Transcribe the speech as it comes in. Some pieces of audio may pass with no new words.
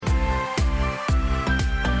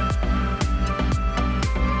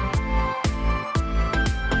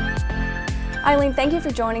Eileen, thank you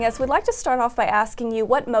for joining us. We'd like to start off by asking you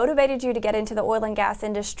what motivated you to get into the oil and gas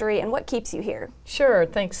industry and what keeps you here? Sure,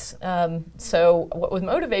 thanks. So what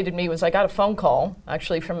motivated me was I got a phone call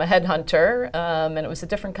actually from a headhunter, and it was a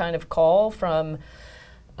different kind of call from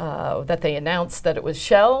that they announced that it was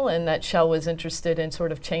Shell, and that Shell was interested in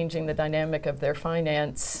sort of changing the dynamic of their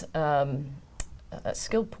finance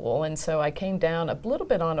skill pool. And so I came down a little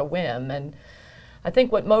bit on a whim, and I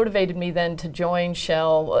think what motivated me then to join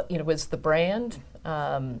Shell, was the brand.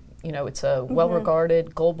 It's a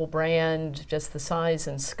well-regarded global brand, just the size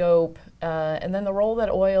and scope, and then the role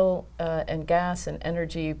that oil and gas and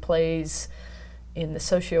energy plays in the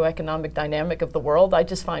socioeconomic dynamic of the world. I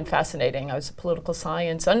just find fascinating. I was a political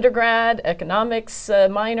science undergrad, economics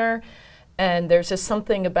minor, and there's just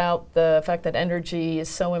something about the fact that energy is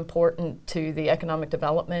so important to the economic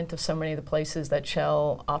development of so many of the places that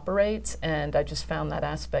Shell operates, and I just found that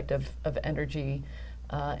aspect of energy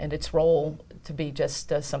and its role to be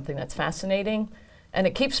just something that's fascinating. And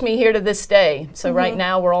it keeps me here to this day. So right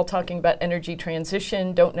now we're all talking about energy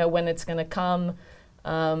transition, don't know when it's going to come,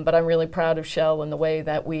 but I'm really proud of Shell and the way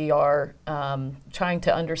that we are trying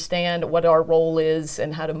to understand what our role is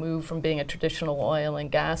and how to move from being a traditional oil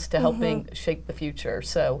and gas to helping shape the future.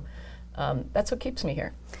 So that's what keeps me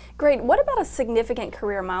here. Great. What about a significant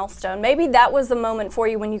career milestone? Maybe that was the moment for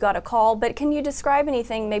you when you got a call, but can you describe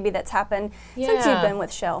anything maybe that's happened since you've been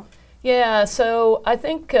with Shell? Yeah, so I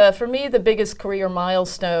think for me the biggest career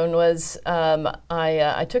milestone was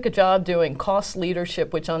I took a job doing cost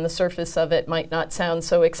leadership, which on the surface of it might not sound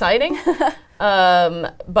so exciting,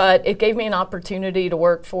 but it gave me an opportunity to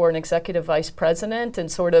work for an executive vice president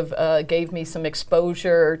and sort of gave me some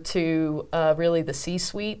exposure to really the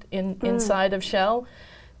C-suite inside of Shell.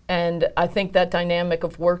 And I think that dynamic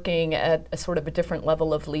of working at a sort of a different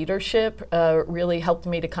level of leadership really helped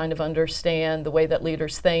me to kind of understand the way that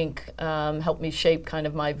leaders think, helped me shape kind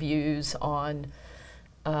of my views on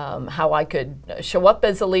how I could show up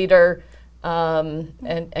as a leader,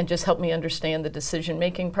 and just help me understand the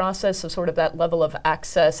decision-making process. So sort of that level of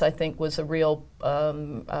access, I think, was a real,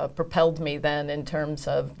 propelled me then in terms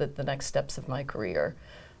of the next steps of my career.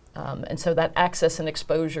 And so that access and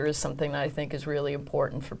exposure is something that I think is really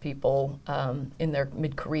important for people in their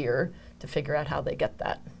mid-career to figure out how they get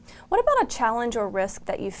that. What about a challenge or risk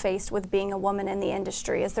that you faced with being a woman in the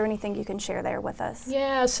industry? Is there anything you can share there with us?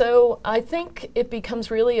 Yeah, so I think it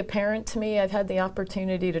becomes really apparent to me. I've had the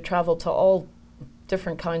opportunity to travel to all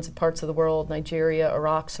different kinds of parts of the world, Nigeria,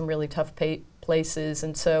 Iraq, some really tough places.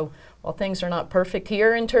 And so while things are not perfect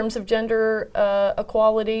here in terms of gender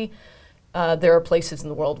equality, there are places in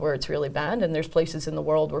the world where it's really bad, and there's places in the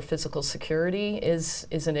world where physical security is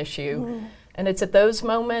an issue. And it's at those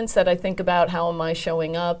moments that I think about how am I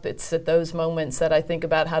showing up. It's at those moments that I think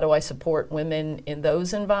about how do I support women in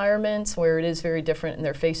those environments where it is very different and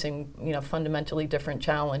they're facing fundamentally different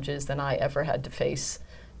challenges than I ever had to face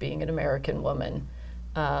being an American woman.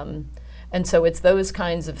 And so it's those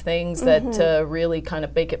kinds of things that really kind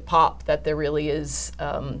of make it pop that there really is,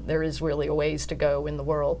 there is really a ways to go in the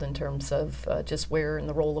world in terms of just where in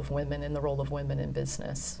the role of women and the role of women in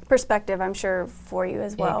business. Perspective, I'm sure, for you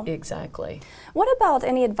as well. Exactly. What about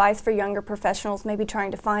any advice for younger professionals maybe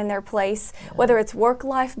trying to find their place, whether it's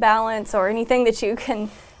work-life balance or anything that you can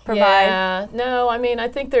provide? Yeah, no, I mean, I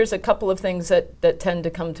think there's a couple of things that tend to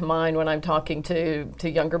come to mind when I'm talking to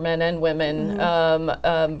younger men and women,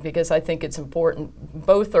 because I think it's important,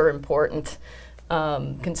 both are important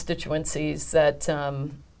constituencies that,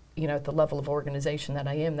 at the level of organization that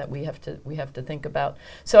I am, that we have to think about.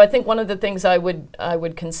 So I think one of the things I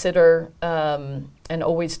would consider and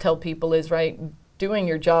always tell people is, doing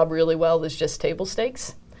your job really well is just table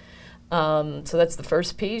stakes. So that's the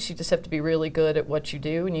first piece. You just have to be really good at what you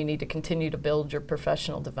do, and you need to continue to build your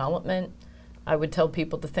professional development. I would tell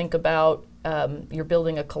people to think about you're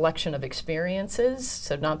building a collection of experiences,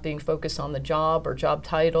 so not being focused on the job or job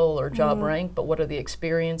title or job rank, but what are the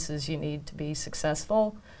experiences you need to be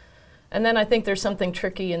successful. And then I think there's something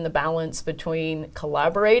tricky in the balance between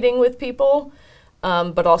collaborating with people,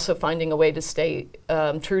 but also finding a way to stay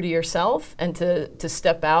true to yourself and to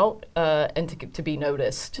step out and to be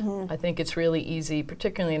noticed. I think it's really easy,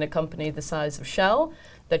 particularly in a company the size of Shell,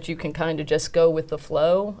 that you can kind of just go with the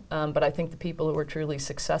flow. But I think the people who are truly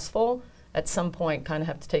successful at some point kind of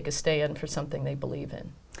have to take a stand for something they believe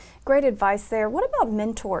in. Great advice there. What about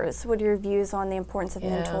mentors? What are your views on the importance of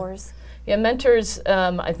mentors? Yeah, mentors,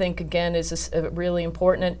 I think, again, is really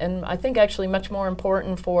important, and I think actually much more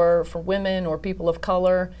important for women or people of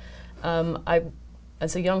color.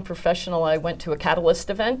 As a young professional, I went to a Catalyst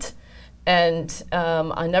event, and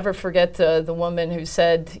I never forget the woman who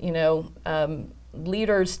said,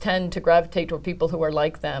 leaders tend to gravitate toward people who are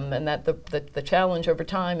like them, and that the challenge over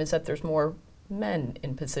time is that there's more men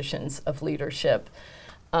in positions of leadership.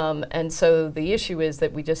 And so the issue is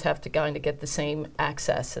that we just have to kind of get the same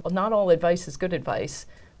access. Well, not all advice is good advice,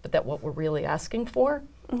 but that what we're really asking for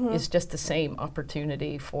is just the same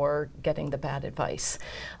opportunity for getting the bad advice.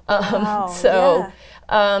 So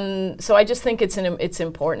I just think it's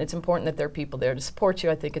important. It's important that there are people there to support you.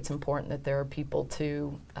 I think it's important that there are people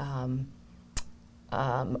to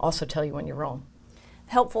also tell you when you're wrong.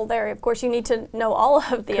 Helpful there. Of course, you need to know all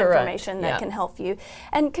of the information that can help you.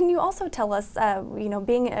 And can you also tell us, you know,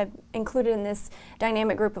 being included in this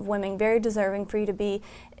dynamic group of women, very deserving for you to be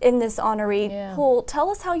in this honoree pool. Tell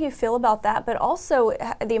us how you feel about that, but also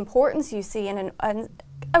the importance you see in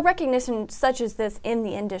a recognition such as this in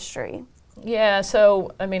the industry. Yeah,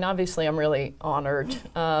 so I mean, obviously, I'm really honored.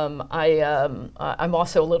 I'm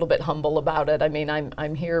also a little bit humble about it. I mean,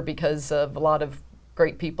 I'm here because of a lot of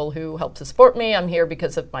great people who help to support me. I'm here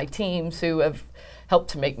because of my teams who have helped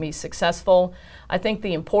to make me successful. I think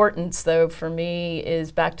the importance, though, for me is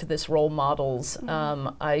back to this role models.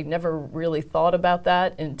 I never really thought about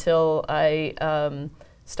that until I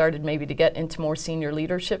started maybe to get into more senior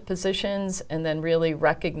leadership positions, and then really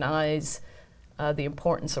recognize the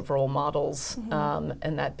importance of role models,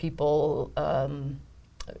 and that people,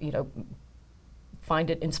 you know, find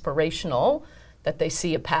it inspirational that they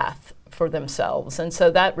see a path for themselves. And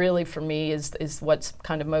so that really for me is what's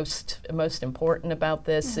kind of most important about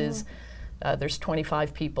this is there's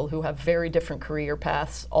 25 people who have very different career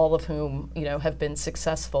paths, all of whom, you know, have been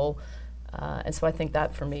successful. And so I think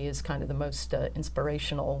that for me is kind of the most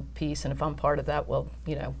inspirational piece. And if I'm part of that, well,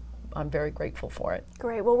 you know, I'm very grateful for it.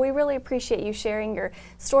 Great. Well, we really appreciate you sharing your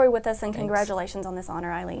story with us, and congratulations on this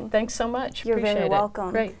honor, Eileen. Thanks so much. You're appreciate very it. welcome.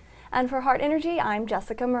 Great. And for Heart Energy, I'm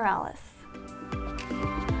Jessica Morales.